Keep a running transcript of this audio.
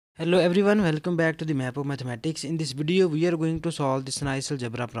Hello everyone, welcome back to the map of mathematics. In this video we are going to solve this nice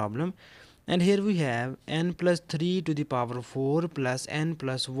algebra problem, and here we have n plus 3 to the power 4 plus n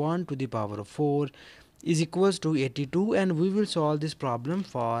plus 1 to the power 4 is equals to 82, and we will solve this problem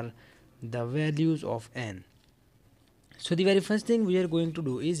for the values of n. So the very first thing we are going to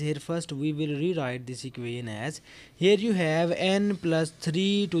do is, here first we will rewrite this equation as, here you have n plus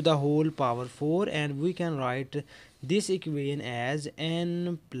 3 to the whole power 4, and we can write this equation as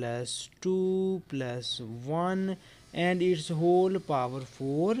n plus 2 plus 1 and its whole power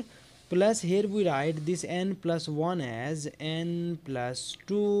 4, plus here we write this n plus 1 as n plus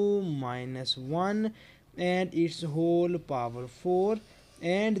 2 minus 1 and its whole power 4,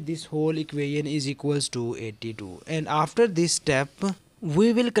 and this whole equation is equals to 82. And after this step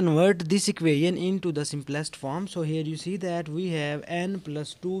we will convert this equation into the simplest form. So here you see that we have n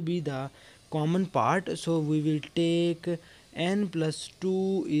plus 2 be the common part, so we will take n plus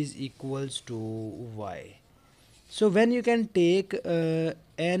 2 is equals to y. So when you can take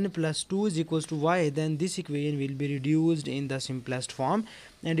n plus 2 is equals to y, then this equation will be reduced in the simplest form,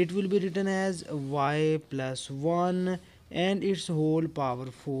 and it will be written as y plus 1 and its whole power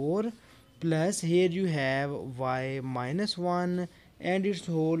 4, plus here you have y minus 1 and its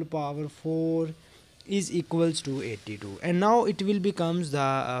whole power 4 is equals to 82. And now it will becomes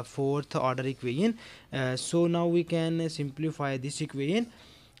the fourth order equation. So now we can simplify this equation,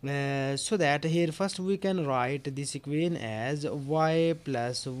 so that here first we can write this equation as y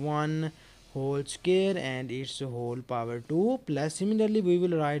plus 1 whole square and its whole power 2, plus similarly we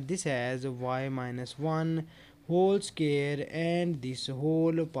will write this as y minus 1 whole square and this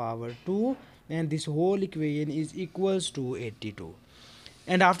whole power 2, and this whole equation is equals to 82.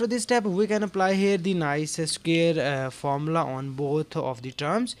 And after this step we can apply here the nice square formula on both of the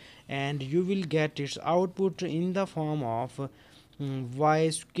terms, and you will get its output in the form of y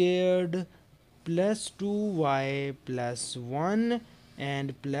squared plus 2y plus 1,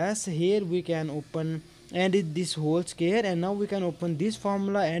 and plus here we can open and this whole square, and now we can open this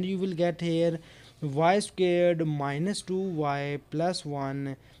formula and you will get here y squared minus 2y plus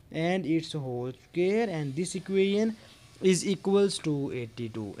 1 and its whole square, and this equation is equals to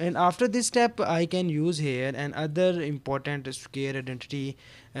 82. And after this step I can use here another important square identity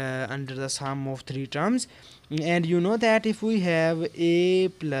under the sum of three terms, and you know that if we have a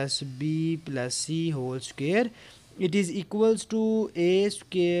plus b plus c whole square, it is equals to a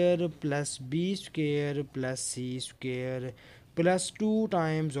square plus b square plus c square plus 2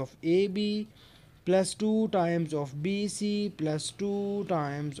 times of ab plus 2 times of bc plus 2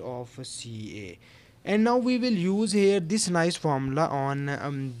 times of ca. And now we will use here this nice formula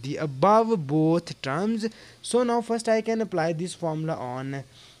on the above both terms. So now first I can apply this formula on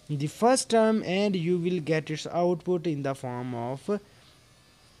the first term, and you will get its output in the form of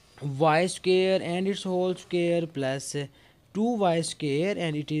y square and its whole square plus 2y square,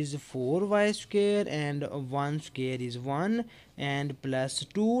 and it is 4y square, and 1 square is 1, and plus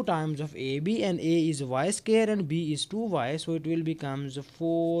 2 times of ab, and a is y square and b is 2y, so it will becomes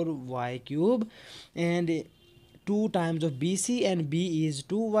 4y cube, and 2 times of bc, and b is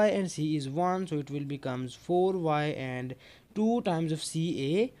 2y and c is 1, so it will becomes 4y, and 2 times of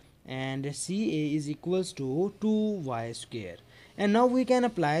ca, and ca is equals to 2y square. And now we can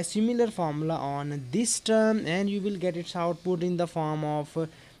apply similar formula on this term, and you will get its output in the form of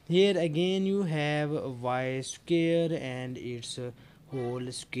here again you have y square and its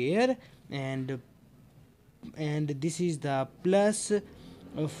whole square, and this is the plus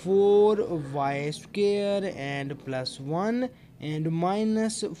 4y square and plus 1, and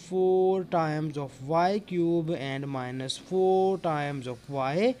minus 4 times of y cube and minus 4 times of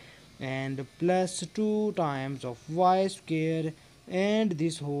y, and plus 2 times of y square, and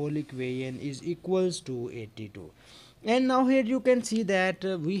this whole equation is equals to 82. And now here you can see that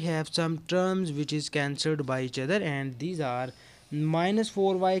we have some terms which is cancelled by each other, and these are minus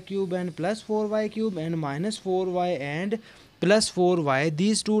 4y cube and plus 4y cube, and minus 4y and plus 4y.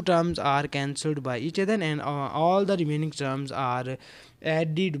 These two terms are cancelled by each other, and all the remaining terms are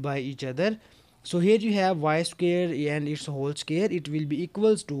added by each other. So here you have y square and its whole square, it will be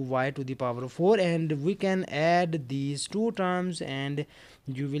equals to y to the power of 4, and we can add these two terms and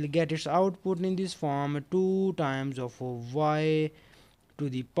you will get its output in this form 2 times of y to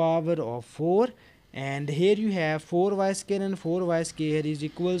the power of 4, and here you have 4y square, and 4y square is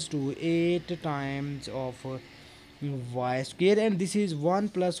equals to 8 times of y square, and this is 1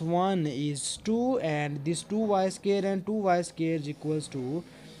 plus 1 is 2, and this 2y square and 2y square is equals to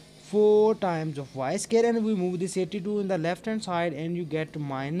 4 times of y square, and we move this 82 in the left hand side and you get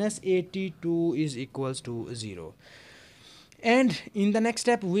minus 82 is equals to 0. And in the next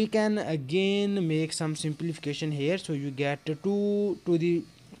step we can again make some simplification here. So you get 2 to the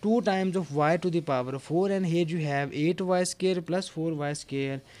 2 times of y to the power of 4, and here you have 8y square plus 4y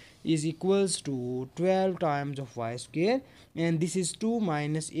square is equals to 12 times of y square, and this is 2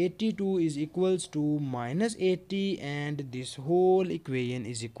 minus 82 is equals to minus 80, and this whole equation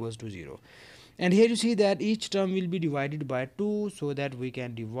is equals to 0. And here you see that each term will be divided by 2, so that we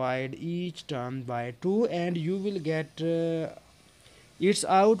can divide each term by 2, and you will get its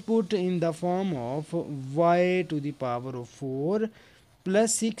output in the form of y to the power of 4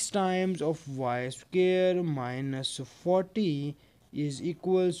 plus 6 times of y square minus 40 is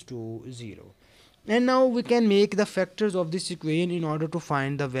equals to 0. And now we can make the factors of this equation in order to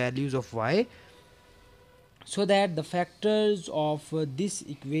find the values of y, so that the factors of this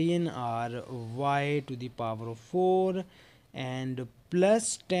equation are y to the power of 4 and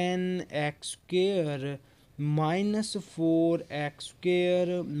plus 10x square minus 4x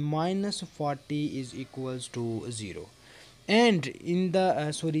square minus 40 is equals to 0. And in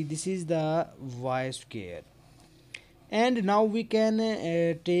the sorry, this is the y square. And now we can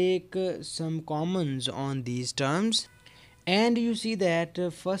take some commons on these terms, and you see that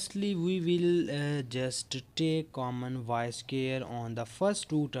firstly we will just take common y square on the first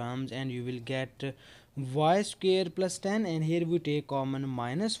two terms, and you will get y square plus 10, and here we take common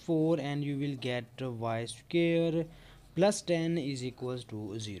minus 4, and you will get y square plus 10 is equals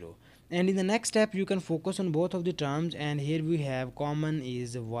to 0. And in the next step you can focus on both of the terms, and here we have common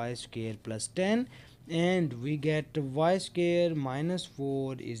is y square plus 10, and we get y square minus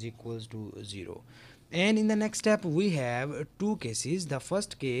 4 is equals to 0. And in the next step we have two cases. The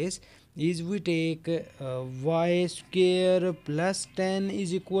first case is we take y square plus 10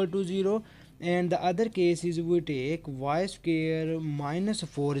 is equal to 0, and the other case is we take y square minus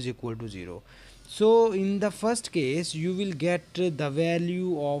 4 is equal to 0. So in the first case you will get the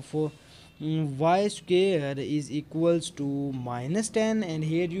value of y square is equals to minus 10, and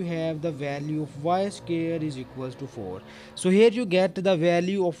here you have the value of y square is equals to 4. So here you get the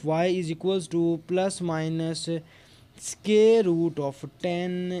value of y is equals to plus minus square root of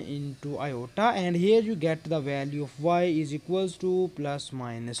 10 into iota, and here you get the value of y is equals to plus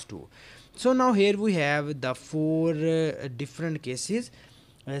minus 2. So now here we have the four different cases.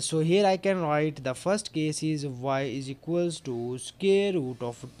 So here I can write the first case is y is equals to square root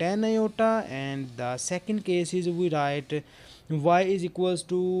of 10 iota, and the second case is we write y is equals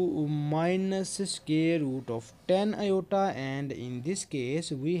to minus square root of 10 iota, and in this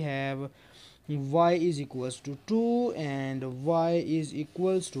case we have y is equals to 2 and y is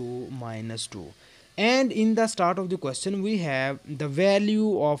equals to minus 2. And in the start of the question we have the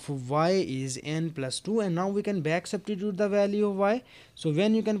value of y is n plus 2, and now we can back substitute the value of y. So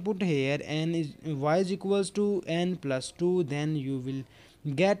when you can put here n is y is equals to n plus 2, then you will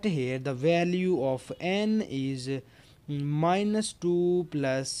get here the value of n is minus 2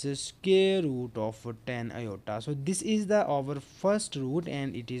 plus square root of 10 iota. So this is the our first root,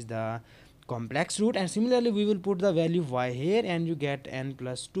 and it is the complex root. And similarly we will put the value of y here, and you get n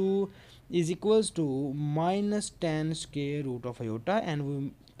plus 2 is equals to minus 10 square root of iota, and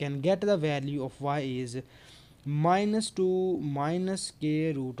we can get the value of y is minus 2 minus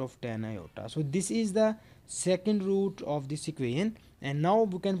square root of 10 iota. So this is the second root of this equation, and now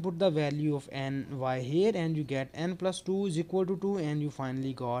we can put the value of n y here, and you get n plus 2 is equal to 2, and you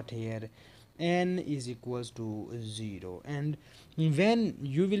finally got here n is equals to 0. And when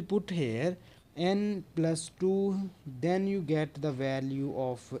you will put here n plus 2, then you get the value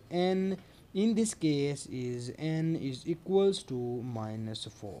of n in this case is n is equals to minus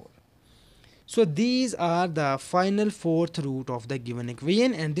 4. So these are the final fourth root of the given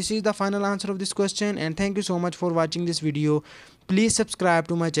equation, and this is the final answer of this question. And thank you so much for watching this video. Please subscribe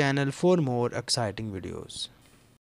to my channel for more exciting videos.